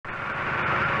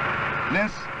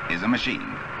This is a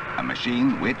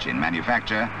machine which in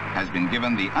manufacture has been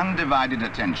given the undivided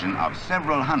attention of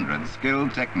several hundred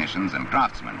skilled technicians and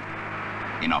craftsmen.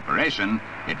 In operation,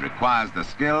 it requires the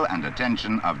skill and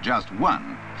attention of just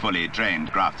one fully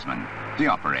trained craftsman, the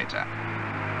operator.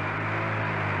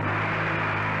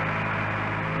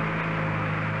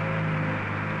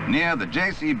 Near the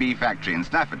JCB factory in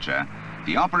Staffordshire,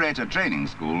 the Operator Training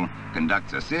School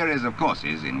conducts a series of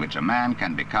courses in which a man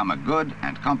can become a good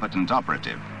and competent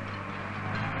operative.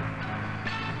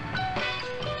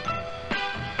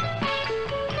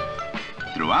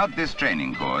 Throughout this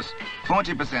training course,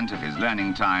 40% of his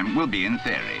learning time will be in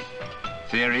theory.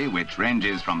 Theory which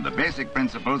ranges from the basic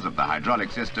principles of the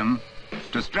hydraulic system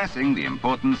to stressing the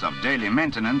importance of daily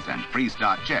maintenance and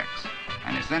pre-start checks,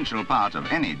 an essential part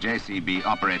of any JCB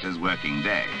operator's working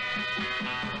day.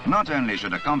 Not only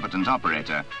should a competent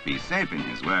operator be safe in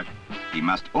his work, he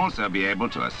must also be able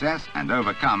to assess and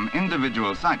overcome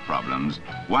individual site problems,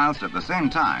 whilst at the same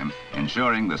time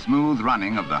ensuring the smooth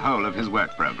running of the whole of his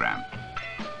work program.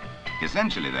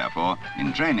 Essentially, therefore,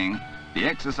 in training, the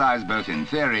exercise both in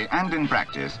theory and in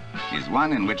practice is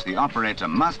one in which the operator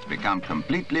must become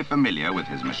completely familiar with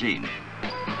his machine.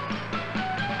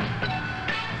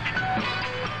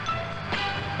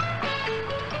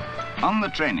 On the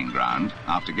training ground,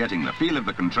 after getting the feel of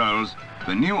the controls,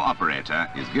 the new operator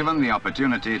is given the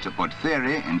opportunity to put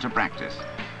theory into practice.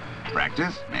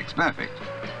 Practice makes perfect,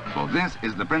 for this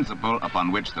is the principle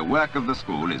upon which the work of the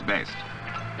school is based.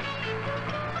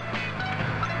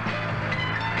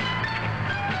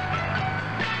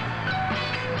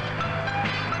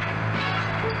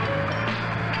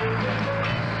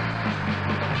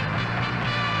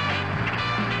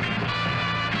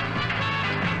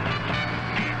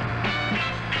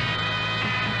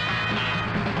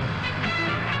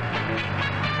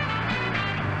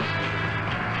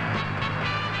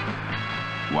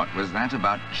 What was that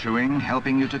about chewing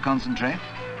helping you to concentrate?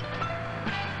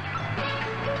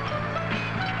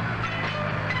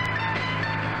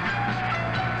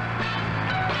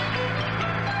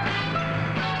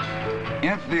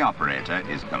 If the operator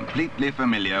is completely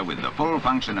familiar with the full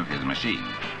function of his machine,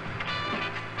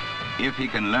 if he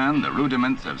can learn the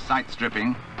rudiments of sight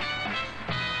stripping,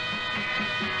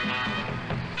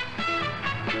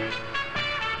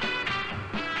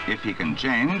 if he can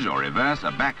change or reverse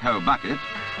a backhoe bucket,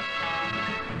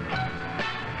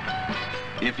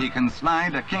 if he can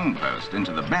slide a king post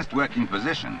into the best working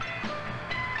position,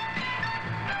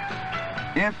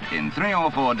 if in 3 or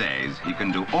 4 days he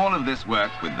can do all of this work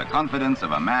with the confidence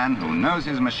of a man who knows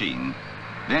his machine,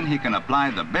 then he can apply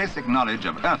the basic knowledge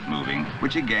of earth moving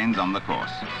which he gains on the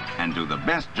course and do the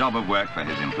best job of work for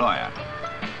his employer.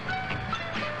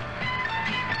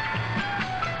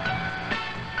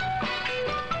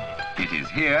 It is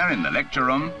here in the lecture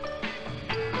room,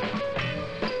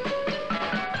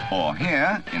 or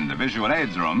here in the visual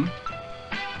aids room,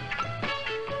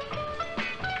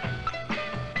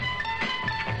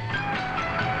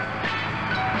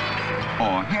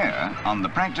 or here on the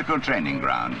practical training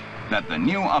ground that the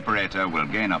new operator will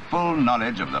gain a full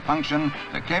knowledge of the function,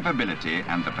 the capability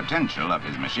and the potential of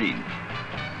his machine.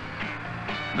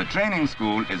 The training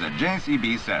school is a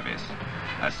JCB service,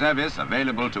 a service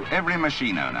available to every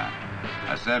machine owner,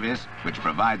 a service which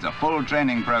provides a full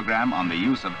training program on the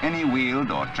use of any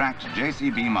wheeled or tracked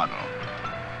JCB model.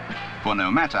 For no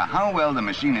matter how well the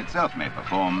machine itself may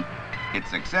perform, its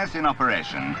success in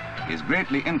operation is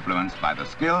greatly influenced by the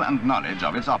skill and knowledge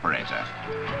of its operator.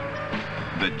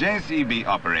 The JCB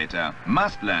operator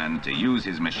must learn to use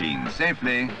his machine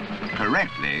safely,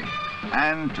 correctly,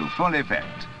 and to full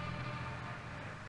effect.